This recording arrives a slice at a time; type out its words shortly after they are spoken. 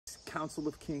Council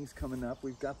of Kings coming up.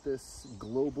 We've got this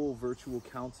global virtual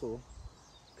council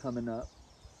coming up,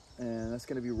 and that's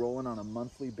going to be rolling on a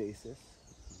monthly basis,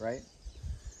 right?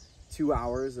 2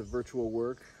 hours of virtual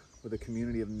work with a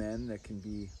community of men that can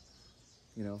be,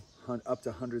 you know, up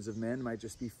to hundreds of men. It might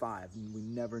just be 5, and we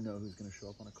never know who's going to show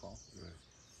up on a call. Right.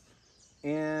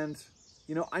 And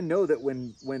you know, I know that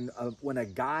when a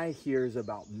guy hears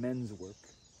about men's work,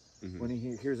 when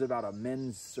he hears about a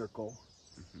men's circle,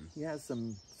 he has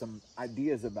some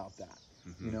ideas about that,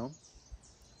 you know?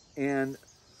 And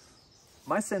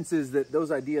my sense is that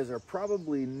those ideas are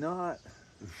probably not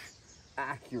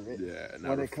accurate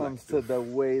when it comes to the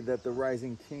way that the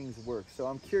Rising Kings work. So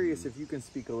I'm curious if you can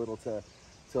speak a little to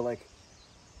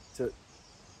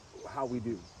how we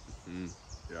do.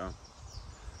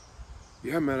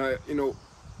 Yeah, man, you know,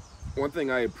 one thing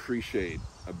I appreciate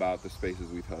about the spaces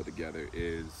we've held together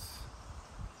is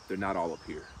they're not all up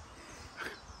here.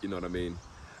 You know what I mean?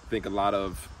 I think a lot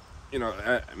of, you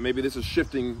know, maybe this is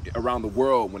shifting around the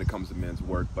world when it comes to men's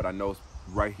work, but I know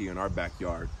right here in our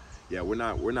backyard, yeah, we're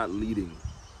not leading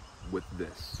with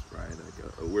this, right?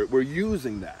 Like, we're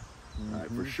using that, right,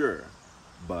 for sure.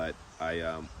 But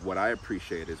what I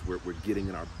appreciate is we're getting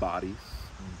in our bodies,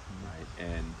 right,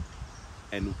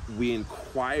 and we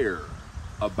inquire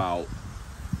about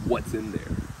what's in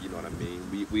there. You know what I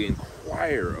mean? We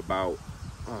inquire about,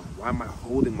 why am I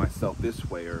holding myself this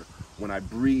way? Or when I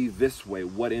breathe this way,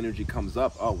 what energy comes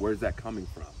up? Oh, where's that coming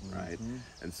from, right?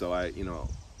 And so I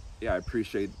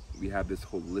appreciate we have this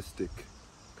holistic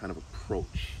kind of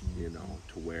approach, you know,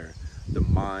 to where the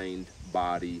mind,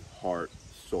 body, heart,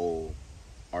 soul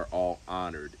are all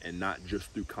honored, and not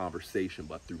just through conversation,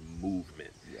 but through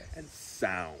movement and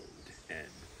sound, and,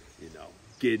 you know,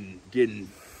 getting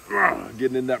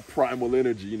in that primal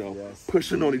energy, you know,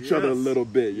 pushing on each other a little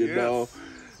bit, you know.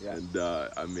 And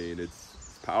I mean,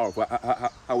 it's powerful.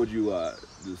 How would you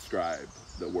describe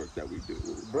the work that we do?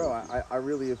 Bro, I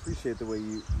really appreciate the way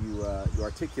you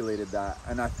articulated that,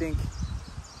 and I think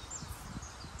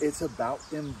it's about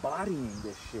embodying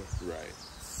this shit. Right.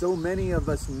 So many of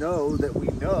us know that we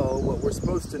know what we're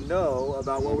supposed to know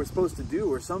about what we're supposed to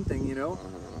do or something, you know,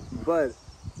 but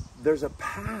there's a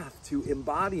path to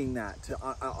embodying that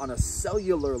on a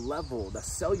cellular level, the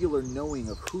cellular knowing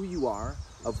of who you are,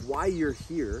 of why you're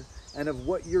here, and of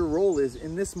what your role is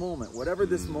in this moment, whatever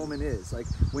this moment is. Like,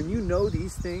 when you know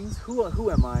these things,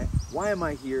 who am I? Why am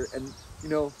I here? And, you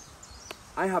know,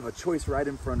 I have a choice right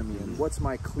in front of me, and what's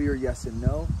my clear yes and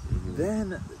no?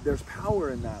 Then there's power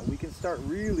in that. We can start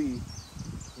really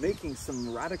making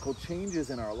some radical changes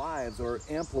in our lives, or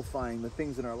amplifying the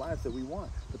things in our lives that we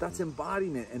want. But that's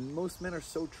embodiment, and most men are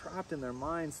so trapped in their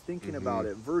minds thinking about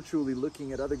it, virtually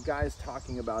looking at other guys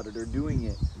talking about it or doing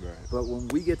it. But when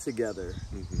we get together,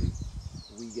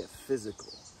 we get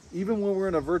physical. Even when we're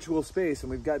in a virtual space and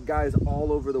we've got guys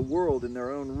all over the world in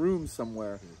their own room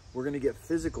somewhere, we're going to get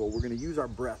physical. We're going to use our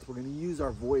breath. We're going to use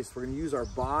our voice. We're going to use our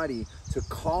body to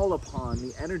call upon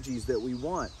the energies that we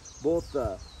want, both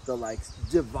the like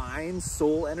divine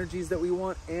soul energies that we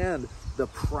want, and the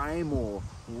primal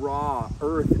raw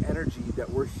earth energy that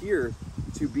we're here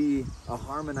to be a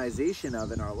harmonization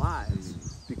of in our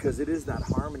lives, because it is that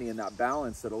harmony and that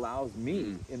balance that allows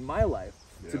me in my life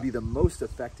to be the most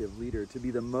effective leader, to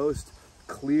be the most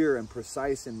clear and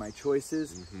precise in my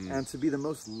choices, and to be the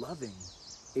most loving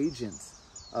agent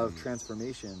of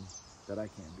transformation that I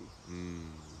can be.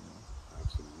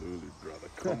 Absolutely, brother.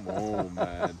 Come on,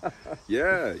 man.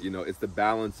 Yeah, you know, it's the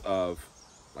balance of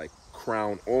like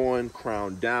crown on,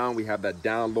 crown down. We have that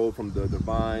download from the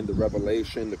divine, the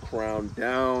revelation, the crown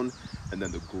down, and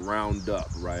then the ground up,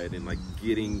 right? And like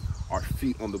getting our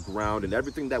feet on the ground, and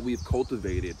everything that we've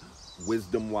cultivated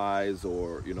wisdom-wise,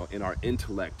 or, you know, in our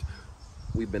intellect,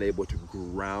 we've been able to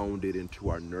ground it into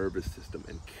our nervous system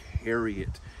and carry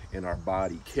it in our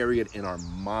body, carry it in our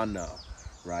mana,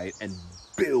 right? And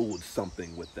build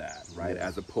something with that, right?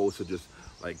 As opposed to just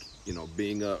like, you know,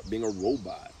 being a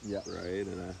robot, right?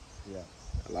 And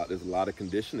there's a lot of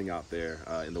conditioning out there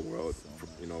in the world,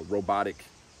 you know, robotic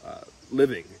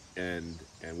living, and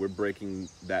we're breaking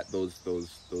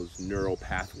those neural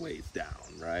pathways down,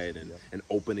 right? And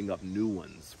opening up new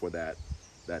ones for that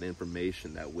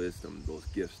information, that wisdom, those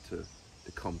gifts to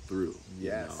come through.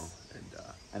 You know?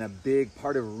 And a big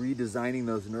part of redesigning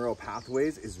those neural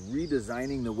pathways is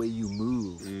redesigning the way you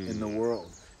move in the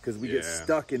world, because we get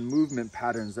stuck in movement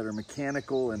patterns that are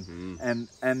mechanical and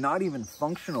not even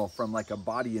functional from like a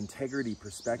body integrity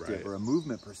perspective or a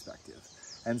movement perspective.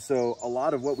 And so a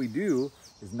lot of what we do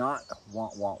is not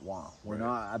want. We're Right.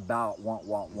 not about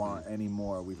want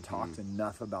anymore. We've talked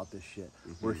enough about this shit.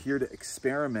 We're here to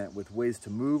experiment with ways to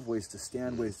move, ways to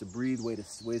stand, ways to breathe,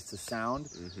 ways to sound,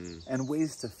 and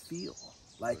ways to feel.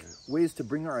 Like ways to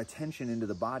bring our attention into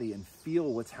the body and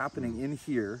feel what's happening in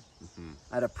here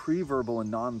at a pre-verbal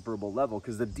and non-verbal level.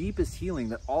 Because the deepest healing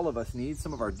that all of us need,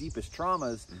 some of our deepest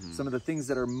traumas, some of the things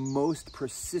that are most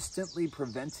persistently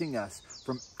preventing us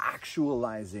from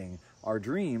actualizing our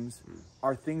dreams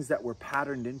are things that were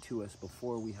patterned into us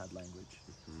before we had language.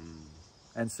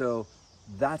 And so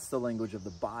that's the language of the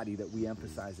body that we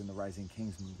emphasize in the Rising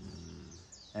Kings movement.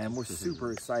 And we're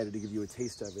super excited to give you a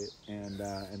taste of it.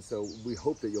 And so we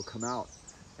hope that you'll come out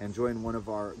and join one of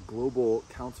our global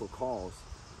council calls.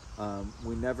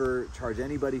 We never charge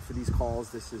anybody for these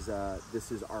calls. This is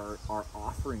our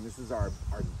offering. This is our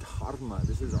dharma.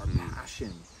 This is our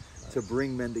passion to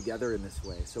bring men together in this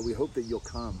way. So we hope that you'll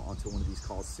come onto one of these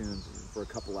calls soon for a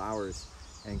couple hours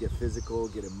and get physical,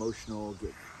 get emotional,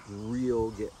 get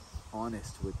real, get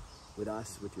honest with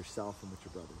us, with yourself, and with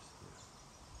your brothers.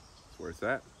 That's where it's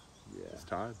at. Yeah. It's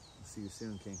time. See you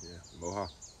soon, King. Yeah. Aloha.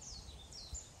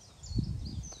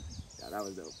 Yeah, that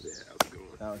was dope. Yeah, that was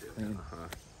good. That was clean. Uh-huh.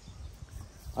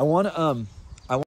 I want to